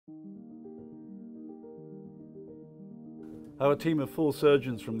Our team of 4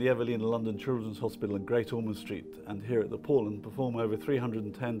 surgeons from the Everleigh and London Children's Hospital and Great Ormond Street and here at the Portland perform over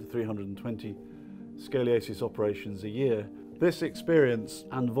 310 to 320 scoliosis operations a year. This experience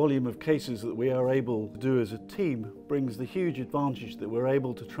and volume of cases that we are able to do as a team brings the huge advantage that we're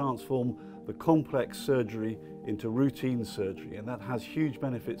able to transform the complex surgery into routine surgery, and that has huge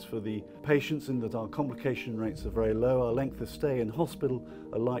benefits for the patients in that our complication rates are very low, our length of stay in hospital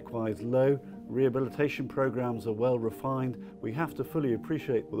are likewise low, rehabilitation programs are well refined. We have to fully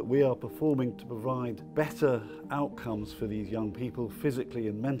appreciate that we are performing to provide better outcomes for these young people physically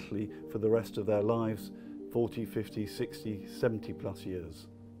and mentally for the rest of their lives, 40, 50, 60, 70 plus years.